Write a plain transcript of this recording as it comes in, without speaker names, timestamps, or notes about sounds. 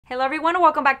Hello everyone,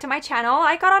 welcome back to my channel.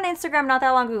 I got on Instagram not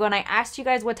that long ago and I asked you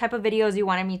guys what type of videos you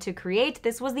wanted me to create.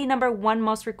 This was the #1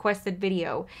 most requested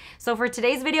video. So for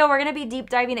today's video, we're going to be deep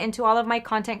diving into all of my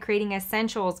content creating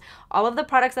essentials. All of the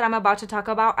products that I'm about to talk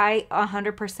about, I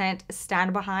 100%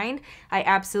 stand behind. I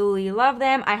absolutely love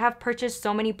them. I have purchased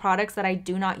so many products that I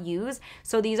do not use.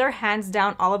 So these are hands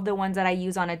down all of the ones that I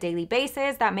use on a daily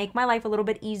basis that make my life a little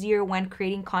bit easier when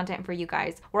creating content for you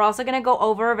guys. We're also going to go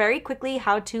over very quickly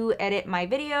how to edit my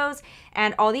videos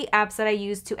and all the apps that I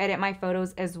use to edit my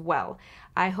photos as well.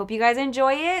 I hope you guys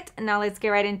enjoy it. Now let's get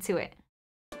right into it.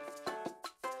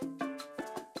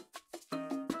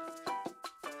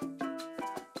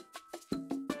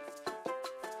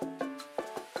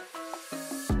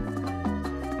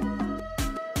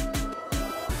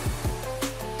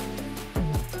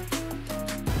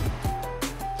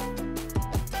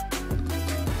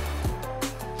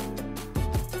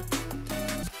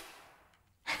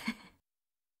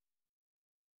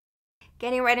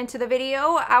 Getting right into the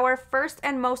video, our first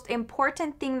and most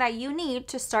important thing that you need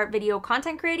to start video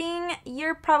content creating,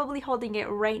 you're probably holding it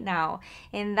right now.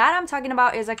 And that I'm talking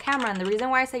about is a camera. And the reason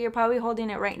why I say you're probably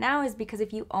holding it right now is because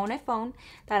if you own a phone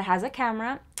that has a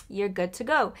camera, you're good to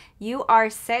go. You are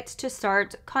set to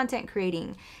start content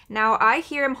creating. Now, I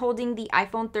here am holding the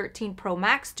iPhone 13 Pro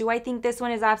Max. Do I think this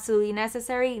one is absolutely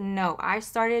necessary? No. I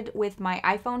started with my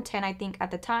iPhone 10, I think,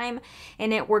 at the time,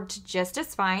 and it worked just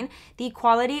as fine. The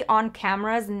quality on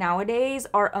cameras nowadays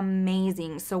are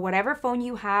amazing. So whatever phone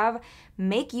you have,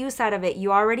 make use out of it.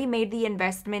 You already made the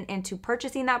investment into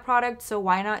purchasing that product, so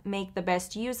why not make the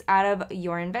best use out of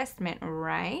your investment,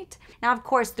 right? Now, of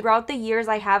course, throughout the years,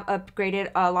 I have upgraded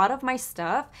a lot of my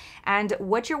stuff, and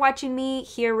what you're watching me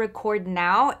here record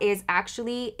now is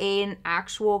actually an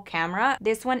actual camera.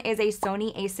 This one is a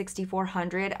Sony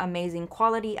a6400, amazing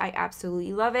quality. I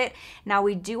absolutely love it. Now,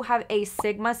 we do have a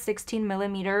Sigma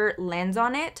 16mm lens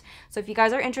on it, so if you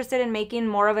guys are interested in making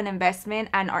more of an investment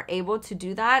and are able to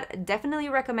do that, definitely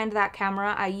recommend that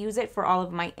camera. I use it for all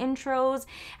of my intros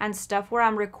and stuff where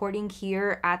I'm recording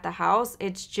here at the house.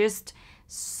 It's just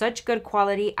such good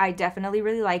quality. I definitely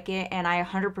really like it and I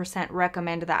 100%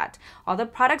 recommend that. All the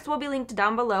products will be linked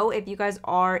down below. If you guys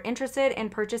are interested in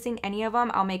purchasing any of them,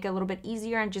 I'll make it a little bit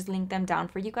easier and just link them down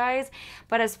for you guys.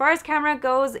 But as far as camera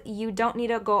goes, you don't need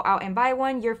to go out and buy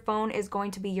one. Your phone is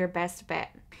going to be your best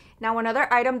bet. Now,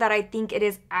 another item that I think it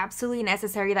is absolutely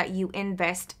necessary that you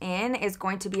invest in is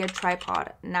going to be a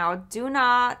tripod. Now, do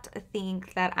not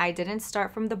think that I didn't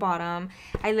start from the bottom.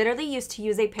 I literally used to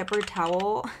use a paper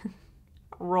towel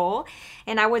roll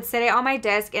and I would set it on my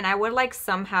desk and I would like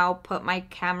somehow put my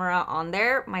camera on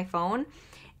there, my phone.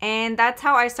 And that's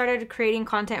how I started creating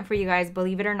content for you guys.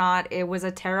 Believe it or not, it was a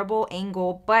terrible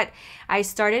angle, but I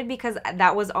started because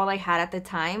that was all I had at the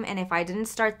time. And if I didn't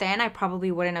start then, I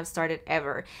probably wouldn't have started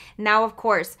ever. Now, of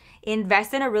course,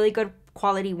 invest in a really good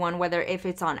quality one, whether if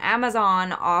it's on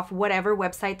Amazon, off whatever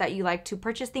website that you like to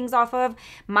purchase things off of.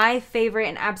 My favorite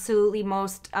and absolutely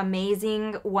most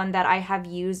amazing one that I have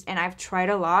used and I've tried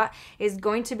a lot is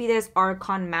going to be this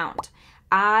Akron mount.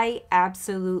 I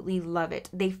absolutely love it.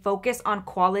 They focus on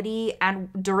quality and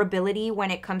durability when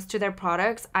it comes to their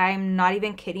products. I'm not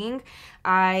even kidding.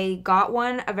 I got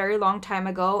one a very long time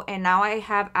ago and now I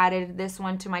have added this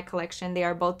one to my collection. They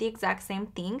are both the exact same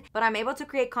thing, but I'm able to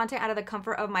create content out of the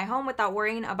comfort of my home without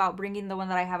worrying about bringing the one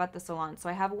that I have at the salon. So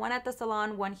I have one at the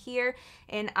salon, one here,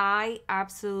 and I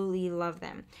absolutely love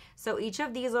them. So each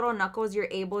of these little knuckles you're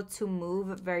able to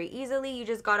move very easily. You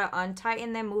just gotta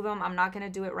untighten them, move them. I'm not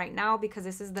gonna do it right now because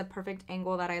this is the perfect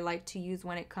angle that I like to use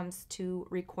when it comes to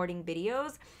recording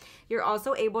videos. You're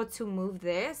also able to move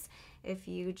this. If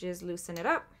you just loosen it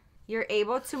up, you're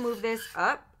able to move this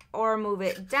up or move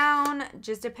it down,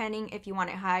 just depending if you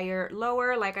want it higher,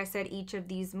 lower. Like I said, each of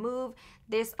these move.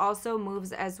 This also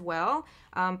moves as well,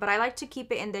 but I like to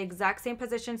keep it in the exact same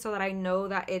position so that I know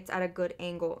that it's at a good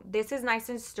angle. This is nice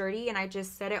and sturdy and I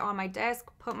just set it on my desk,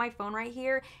 put my phone right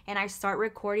here, and I start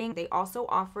recording. They also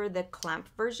offer the clamp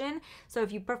version, so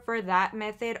if you prefer that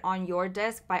method on your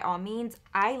desk, by all means.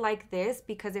 I like this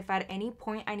because if at any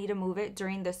point I need to move it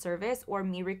during the service or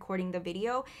me recording the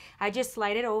video, I just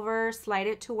slide it over, slide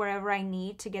it to wherever I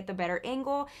need to get the better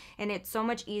angle, and it's so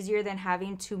much easier than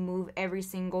having to move every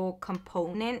single component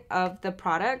of the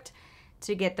product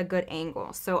to get the good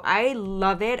angle. So I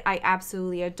love it. I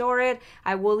absolutely adore it.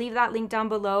 I will leave that link down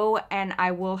below, and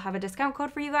I will have a discount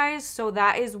code for you guys. So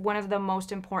that is one of the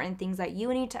most important things that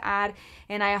you need to add,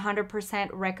 and I 100%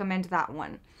 recommend that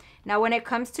one. Now, when it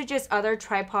comes to just other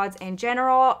tripods in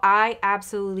general, I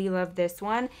absolutely love this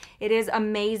one. It is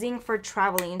amazing for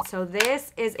traveling. So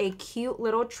this is a cute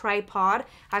little tripod.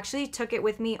 I actually took it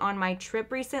with me on my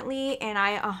trip recently, and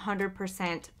I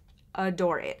 100%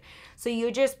 adore it. So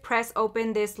you just press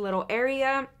open this little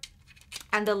area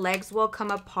and the legs will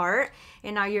come apart,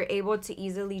 and now you're able to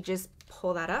easily just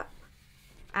pull that up.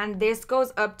 And this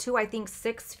goes up to, I think,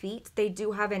 6 feet. They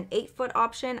do have an 8-foot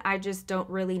option. I just don't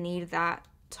really need that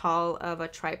tall of a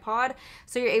tripod.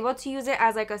 So you're able to use it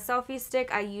as like a selfie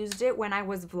stick. I used it when I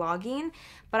was vlogging,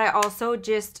 but I also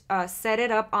just set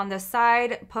it up on the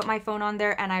side, put my phone on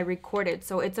there, and I recorded.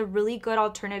 So it's a really good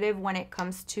alternative when it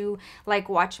comes to like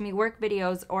watch me work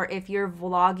videos, or if you're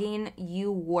vlogging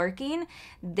you working,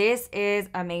 this is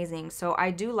amazing. So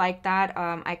I do like that.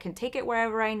 I can take it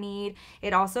wherever I need.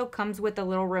 It also comes with a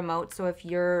little remote, so if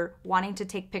you're wanting to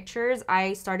take pictures,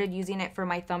 I started using it for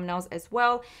my thumbnails as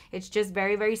well. It's just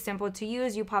very simple to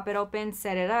use. You pop it open,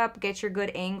 set it up, get your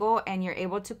good angle, and you're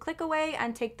able to click away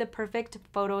and take the perfect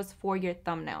photos for your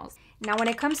thumbnails. Now, when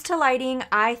it comes to lighting,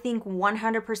 I think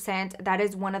 100% that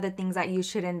is one of the things that you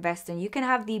should invest in. You can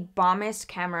have the bombest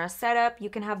camera setup, you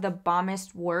can have the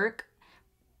bombest work,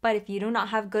 but if you do not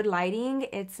have good lighting,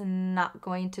 it's not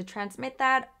going to transmit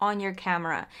that on your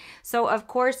camera. So of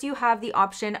course you have the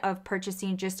option of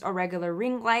purchasing just a regular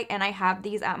ring light, and I have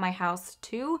these at my house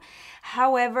too.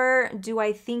 However, do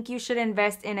I think you should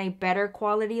invest in a better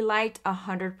quality light?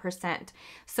 100%.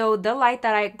 So the light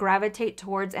that I gravitate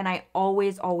towards, and I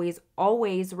always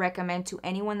recommend to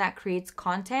anyone that creates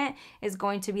content, is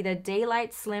going to be the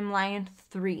Daylight Slimline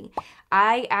 3.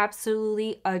 I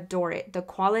absolutely adore it. The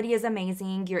quality is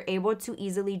amazing. You're able to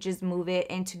easily just move it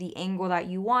into the angle that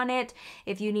you want it.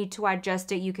 If you need to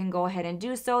adjust it, you can go ahead and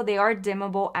do so. They are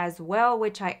dimmable as well,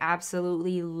 which I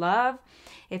absolutely love.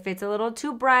 If it's a little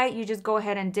too bright, you just go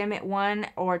ahead and dim it 1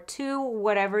 or 2,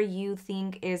 whatever you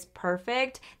think is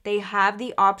perfect. They have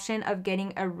the option of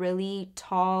getting a really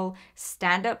tall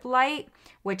stand-up light,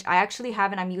 which I actually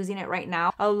have, and I'm using it right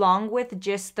now, along with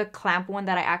just the clamp one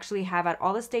that I actually have at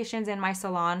all the stations in my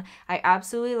salon. I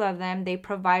absolutely love them. They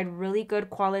provide really good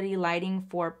quality lighting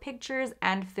for pictures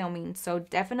and filming, so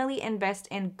definitely invest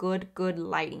in good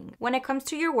lighting. When it comes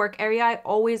to your work area, I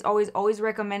always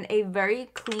recommend a very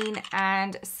clean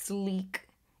and sleek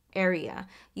area.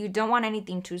 You don't want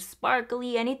anything too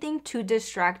sparkly, anything too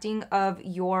distracting of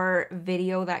your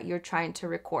video that you're trying to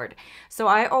record. So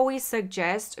I always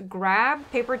suggest grab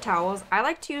paper towels. I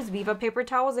like to use Viva paper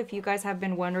towels, if you guys have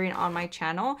been wondering, on my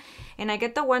channel. And I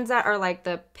get the ones that are like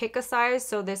the pick a size.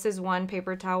 So this is one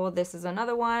paper towel, this is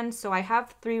another one. So I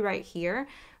have 3 right here.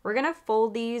 We're gonna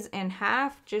fold these in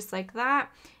half just like that.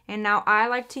 And now I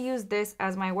like to use this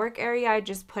as my work area. I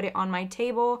just put it on my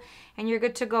table and you're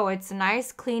good to go. It's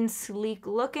nice, clean, sleek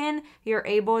looking. You're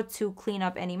able to clean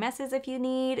up any messes if you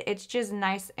need. It's just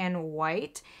nice and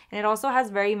white. And it also has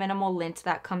very minimal lint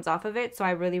that comes off of it. So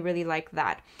I really like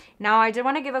that. Now I did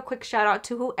want to give a quick shout out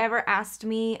to whoever asked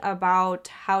me about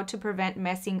how to prevent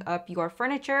messing up your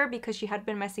furniture, because she had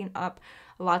been messing up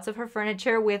lots of her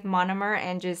furniture with monomer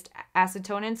and just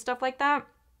acetone and stuff like that.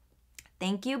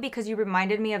 Thank you, because you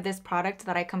reminded me of this product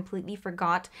that I completely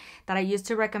forgot that I used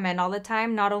to recommend all the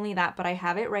time. Not only that, but I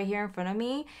have it right here in front of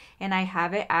me, and I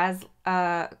have it as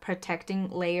a protecting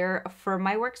layer for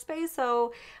my workspace.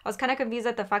 So I was kind of confused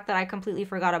at the fact that I completely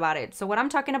forgot about it. So what I'm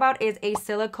talking about is a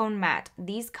silicone mat.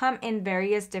 These come in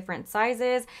various different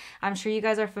sizes. I'm sure you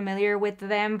guys are familiar with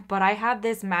them, but I have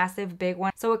this massive big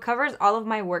one. So it covers all of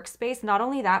my workspace. Not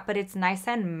only that, but it's nice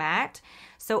and matte.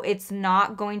 So it's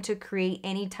not going to create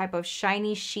any type of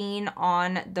shiny sheen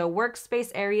on the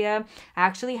workspace area. I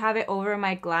actually have it over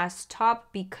my glass top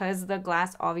because the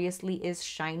glass obviously is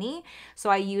shiny. So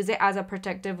I use it as a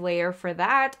protective layer for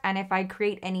that. And if I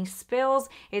create any spills,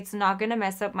 it's not gonna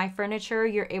mess up my furniture.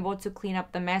 You're able to clean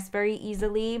up the mess very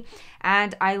easily.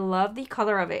 And I love the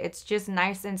color of it. It's just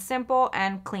nice and simple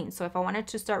and clean. So if I wanted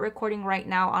to start recording right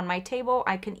now on my table,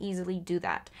 I can easily do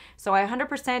that. So I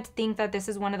 100% think that this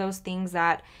is one of those things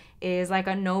that is like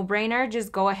a no-brainer.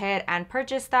 Just go ahead and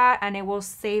purchase that and it will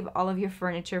save all of your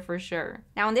furniture for sure.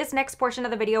 Now in this next portion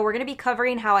of the video, we're going to be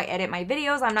covering how I edit my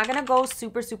videos. I'm not going to go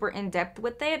super in depth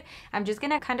with it. I'm just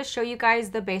going to kind of show you guys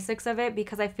the basics of it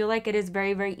because I feel like it is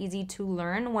very easy to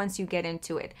learn once you get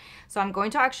into it. So I'm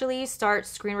going to actually start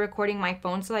screen recording my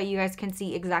phone so that you guys can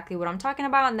see exactly what I'm talking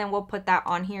about, and then we'll put that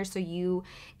on here so you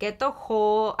get the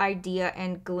whole idea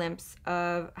and glimpse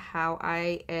of how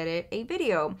I edit a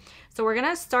video. So we're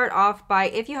gonna start off by,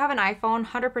 if you have an iPhone,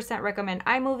 100% recommend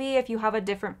iMovie. If you have a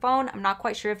different phone, I'm not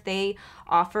quite sure if they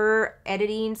offer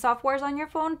editing softwares on your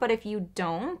phone, but if you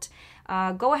don't,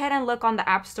 go ahead and look on the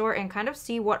App Store and kind of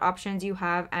see what options you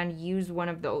have and use one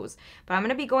of those. But I'm going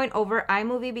to be going over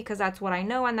iMovie because that's what I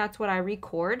know and that's what I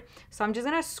record. So I'm just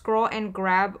going to scroll and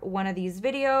grab one of these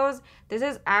videos. This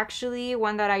is actually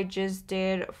one that I just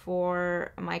did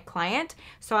for my client.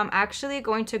 So I'm actually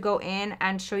going to go in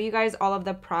and show you guys all of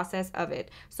the process of it.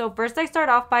 So first I start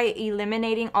off by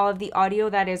eliminating all of the audio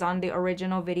that is on the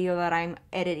original video that I'm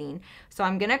editing. So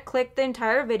I'm going to click the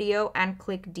entire video and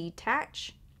click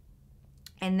detach.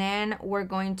 And then we're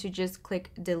going to just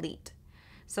click delete.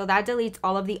 So that deletes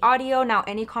all of the audio. Now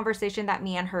any conversation that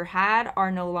me and her had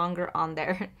are no longer on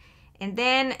there. And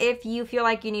then if you feel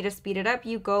like you need to speed it up,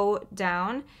 you go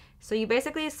down. So you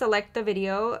basically select the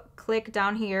video, click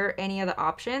down here, any of the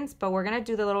options, but we're gonna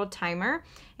do the little timer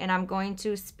and I'm going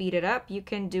to speed it up. You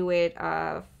can do it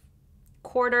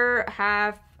quarter,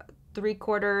 half,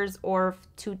 3/4, or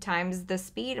 2 times the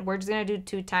speed. We're just gonna do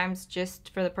 2 times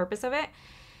just for the purpose of it.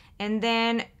 And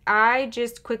then I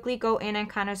just quickly go in and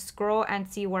kind of scroll and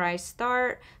see where I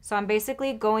start. So I'm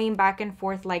basically going back and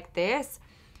forth like this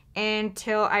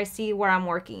until I see where I'm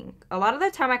working. A lot of the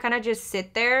time I kind of just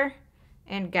sit there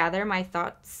and gather my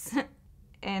thoughts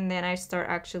and then I start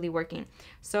actually working.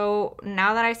 So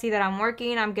now that I see that I'm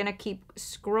working, I'm gonna keep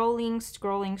scrolling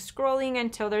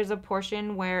until there's a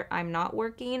portion where I'm not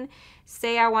working.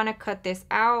 Say I wanna cut this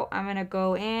out, I'm gonna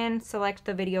go in, select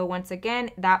the video once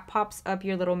again. That pops up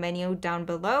your little menu down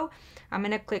below. I'm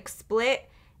gonna click split,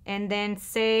 and then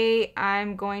say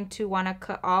I'm going to wanna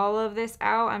cut all of this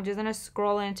out. I'm just gonna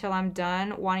scroll until I'm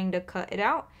done wanting to cut it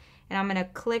out. And I'm gonna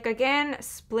click again,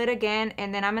 split again,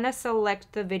 and then I'm gonna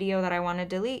select the video that I wanna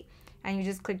delete, and you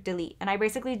just click delete. And I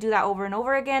basically do that over and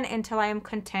over again until I am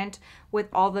content with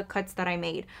all the cuts that I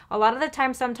made. A lot of the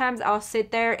time, sometimes I'll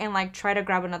sit there and like try to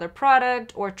grab another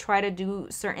product or try to do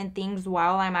certain things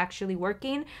while I'm actually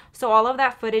working. So all of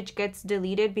that footage gets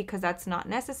deleted because that's not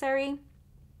necessary.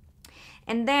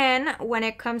 And then when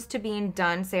it comes to being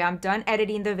done, say I'm done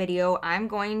editing the video, I'm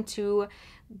going to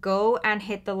go and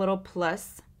hit the little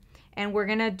plus, and we're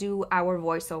gonna do our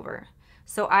voiceover.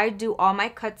 So I do all my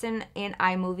cuts in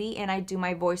iMovie, and I do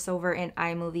my voiceover in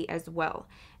iMovie as well.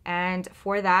 And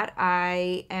for that,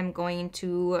 I am going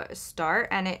to start,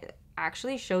 and it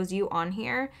actually shows you on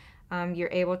here,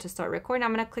 you're able to start recording.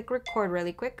 I'm gonna click record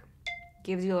really quick.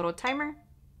 Gives you a little timer.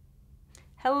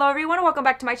 Hello everyone, welcome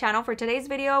back to my channel. For today's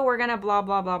video, we're gonna blah,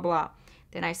 blah, blah, blah.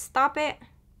 Then I stop it.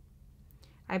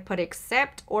 I put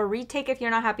accept or retake if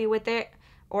you're not happy with it,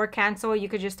 or cancel. You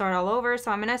could just start all over. So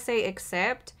I'm gonna say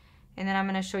accept, and then I'm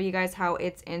gonna show you guys how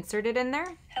it's inserted in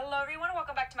there. Hello everyone,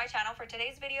 welcome back to my channel. For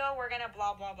today's video, we're gonna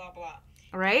blah, blah, blah, blah.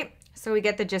 All right, so we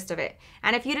get the gist of it.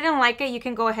 And if you didn't like it, you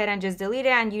can go ahead and just delete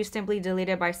it, and you simply delete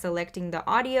it by selecting the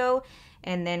audio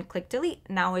and then click delete.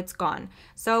 Now it's gone.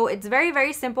 So it's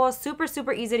very simple,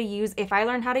 super easy to use. If I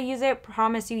learned how to use it,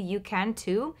 promise you, you can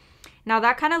too. Now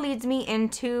that kind of leads me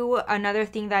into another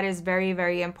thing that is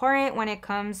very important when it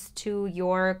comes to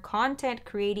your content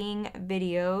creating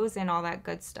videos and all that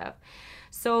good stuff.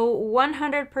 So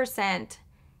 100%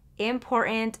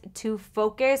 important to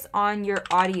focus on your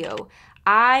audio.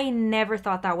 I never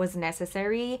thought that was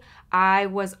necessary. I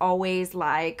was always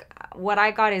like, what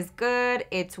I got is good,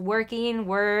 it's working,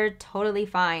 we're totally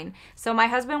fine. So my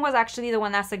husband was actually the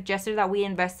one that suggested that we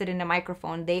invested in a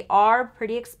microphone. They are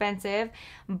pretty expensive,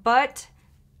 but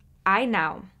I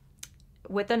now,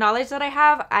 with the knowledge that I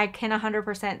have, I can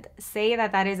 100% say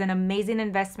that that is an amazing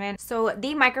investment. So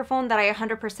the microphone that I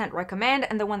 100% recommend,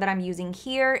 and the one that I'm using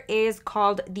here, is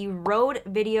called the Rode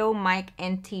Video Mic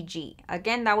NTG.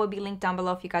 Again, that will be linked down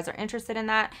below if you guys are interested in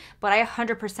that. But I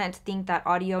 100% think that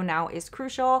audio now is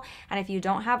crucial. And if you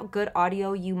don't have good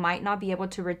audio, you might not be able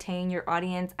to retain your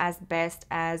audience as best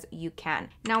as you can.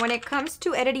 Now, when it comes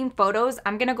to editing photos,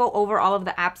 I'm gonna go over all of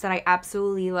the apps that I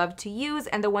absolutely love to use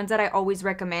and the ones that I always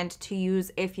recommend to use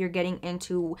use if you're getting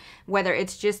into whether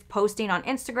it's just posting on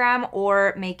Instagram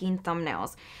or making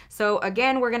thumbnails. So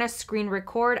again, we're gonna screen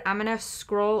record. I'm gonna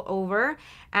scroll over,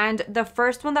 and the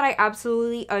first one that I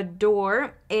absolutely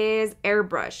adore is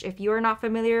Airbrush. If you are not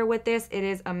familiar with this, it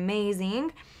is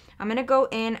amazing. I'm gonna go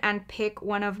in and pick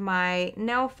one of my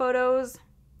nail photos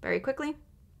very quickly.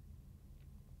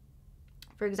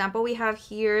 For example, we have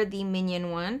here the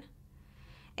Minion one.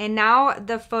 And now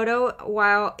the photo,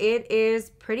 while it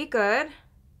is pretty good,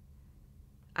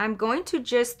 I'm going to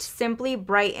just simply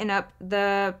brighten up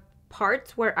the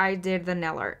parts where I did the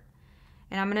nail art.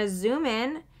 And I'm gonna zoom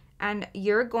in, and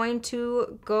you're going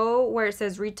to go where it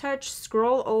says retouch,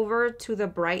 scroll over to the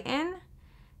brighten,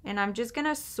 and I'm just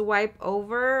gonna swipe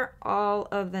over all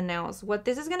of the nails. What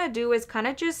this is gonna do is kind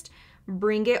of just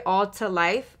bring it all to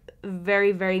life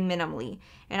very, very minimally.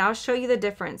 And I'll show you the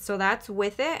difference. So that's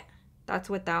with it, that's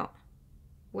without,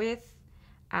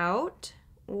 without,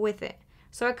 with it.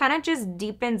 So it kind of just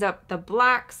deepens up the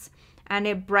blacks and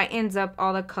it brightens up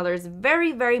all the colors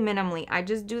very, very minimally. I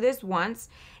just do this once.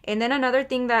 And then another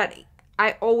thing that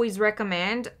I always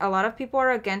recommend, a lot of people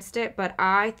are against it, but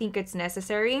I think it's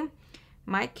necessary.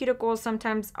 My cuticles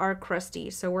sometimes are crusty.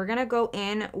 So we're gonna go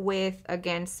in with,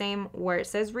 again, same where it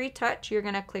says retouch, you're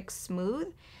gonna click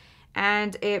smooth,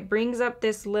 and it brings up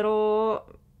this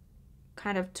little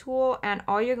kind of tool, and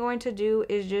all you're going to do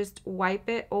is just wipe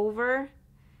it over.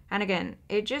 And again,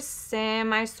 it just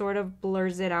sort of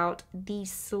blurs it out the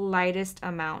slightest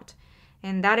amount.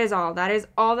 And that is all. That is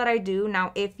all that I do.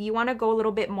 Now, if you want to go a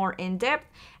little bit more in depth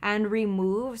and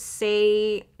remove,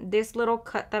 say, this little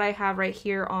cut that I have right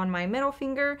here on my middle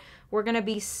finger, we're going to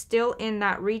be still in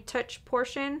that retouch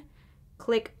portion.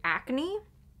 Click acne,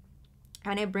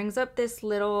 and it brings up this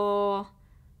little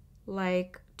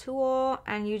like tool,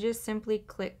 and you just simply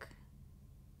click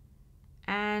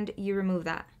and you remove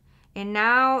that. And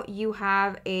now you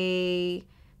have a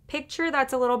picture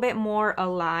that's a little bit more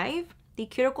alive. The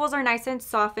cuticles are nice and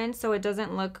softened so it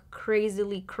doesn't look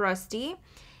crazily crusty,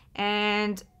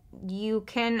 and you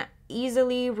can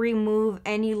easily remove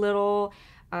any little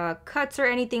cuts or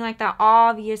anything like that.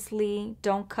 Obviously,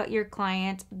 don't cut your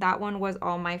client. That one was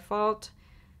all my fault.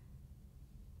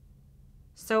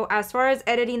 So as far as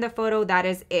editing the photo, that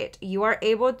is it. You are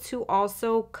able to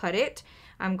also cut it.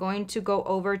 I'm going to go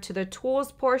over to the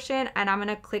tools portion, and I'm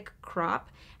gonna click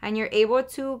crop, and you're able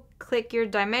to click your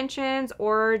dimensions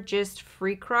or just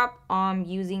free crop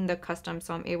using the custom.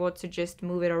 So I'm able to just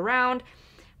move it around.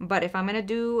 But if I'm gonna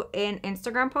do an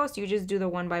Instagram post, you just do the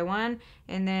 1x1,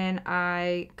 and then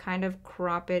I kind of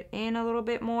crop it in a little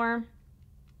bit more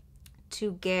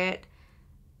to get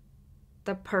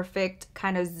the perfect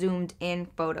kind of zoomed in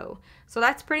photo. So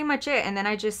that's pretty much it, and then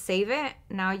I just save it.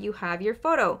 Now you have your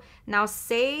photo. Now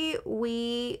say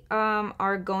we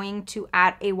are going to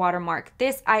add a watermark.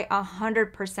 This I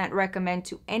 100% recommend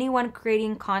to anyone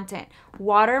creating content.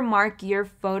 Watermark your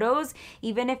photos,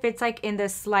 even if it's like in the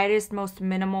slightest, most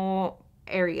minimal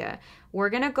area.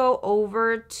 We're gonna go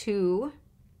over to,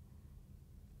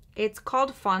 it's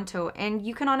called Phonto, and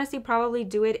you can honestly probably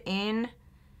do it in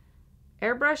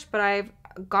Airbrush, but I've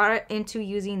got into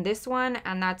using this one,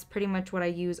 and that's pretty much what I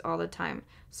use all the time.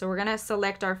 So we're gonna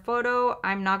select our photo.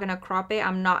 I'm not gonna crop it.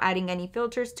 I'm not adding any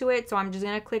filters to it. So I'm just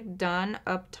gonna click done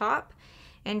up top.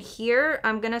 And here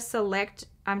I'm gonna select,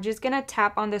 I'm just gonna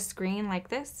tap on the screen like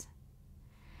this.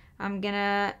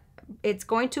 It's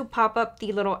going to pop up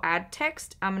the little add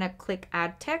text. I'm gonna click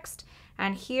add text.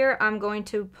 And here I'm going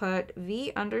to put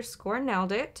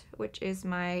V_Nailedit, which is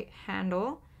my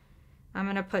handle. I'm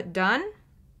gonna put done,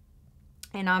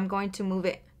 and I'm going to move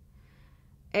it.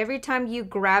 Every time you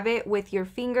grab it with your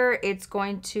finger, it's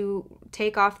going to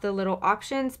take off the little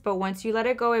options, but once you let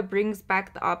it go, it brings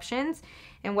back the options.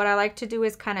 And what I like to do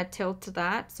is kind of tilt to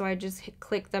that. So I just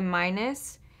click the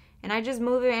minus, and I just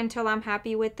move it until I'm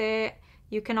happy with it.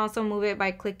 You can also move it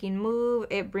by clicking move.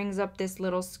 It brings up this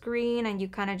little screen, and you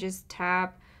kind of just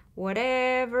tap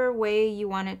whatever way you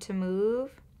want it to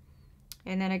move.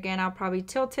 And then again, I'll probably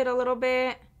tilt it a little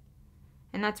bit.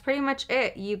 And that's pretty much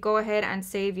it. You go ahead and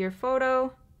save your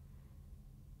photo,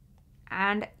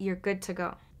 and you're good to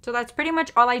go. So that's pretty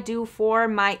much all I do for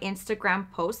my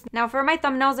Instagram posts. Now for my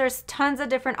thumbnails, there's tons of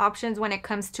different options when it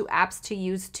comes to apps to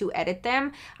use to edit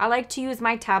them. I like to use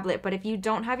my tablet, but if you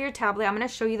don't have your tablet, I'm gonna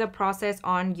show you the process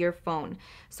on your phone.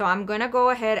 So I'm gonna go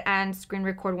ahead and screen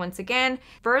record once again.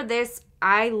 For this,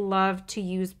 I love to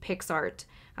use Picsart.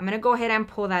 I'm gonna go ahead and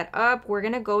pull that up. We're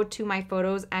gonna go to my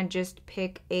photos and just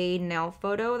pick a nail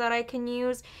photo that I can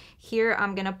use. Here,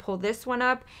 I'm gonna pull this one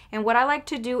up. And what I like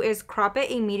to do is crop it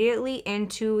immediately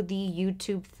into the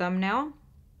YouTube thumbnail.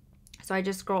 So So I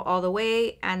just scroll all the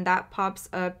way and that pops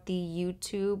up the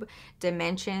YouTube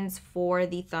dimensions for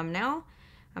the thumbnail.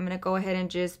 I'm gonna go ahead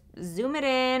and just zoom it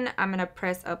in. I'm gonna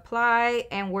press apply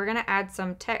and we're gonna add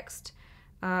some text.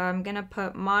 I'm gonna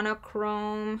put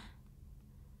monochrome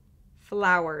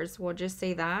flowers. We'll just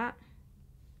say that.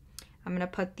 I'm gonna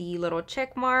put the little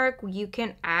check mark. You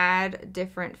can add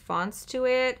different fonts to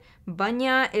it.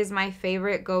 Bunya is my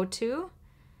favorite go-to.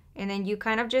 And then you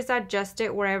kind of just adjust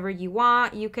it wherever you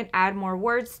want. You can add more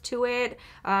words to it.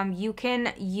 You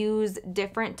can use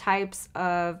different types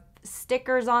of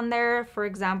stickers on there. For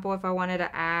example, if I wanted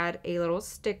to add a little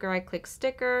sticker, I click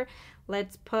sticker.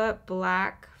 Let's put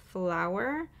black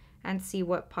flower and see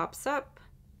what pops up.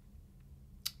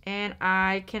 And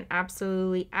I can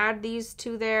absolutely add these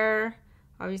to there.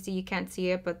 Obviously you can't see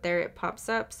it, but there it pops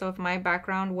up. So if my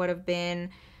background would have been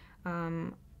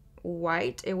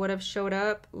white, it would have showed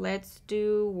up. Let's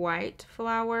do white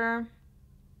flower.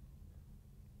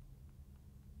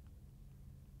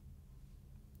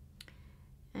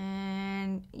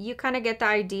 And you kind of get the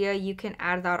idea. You can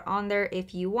add that on there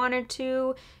if you wanted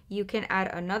to. You can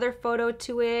add another photo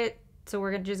to it. So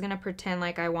we're just gonna pretend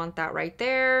like I want that right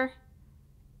there.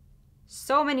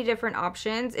 So many different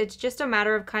options. It's just a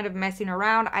matter of kind of messing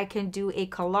around. I can do a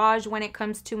collage when it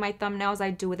comes to my thumbnails.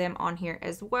 I do them on here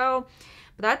as well.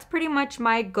 But that's pretty much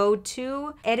my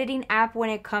go-to editing app when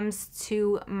it comes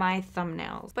to my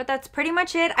thumbnails. But that's pretty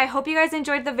much it. I hope you guys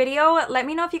enjoyed the video. Let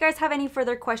me know if you guys have any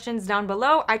further questions down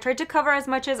below. I tried to cover as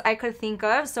much as I could think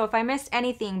of. So if I missed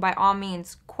anything, by all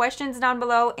means, questions down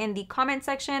below in the comment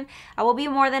section. I will be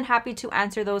more than happy to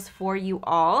answer those for you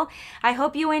all. I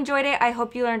hope you enjoyed it. I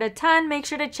hope you learned a ton. Make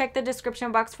sure to check the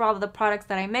description box for all of the products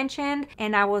that I mentioned.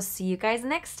 And I will see you guys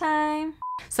next time.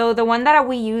 So the one that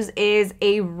we use is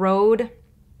a Rode,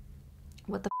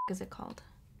 what the f is it called?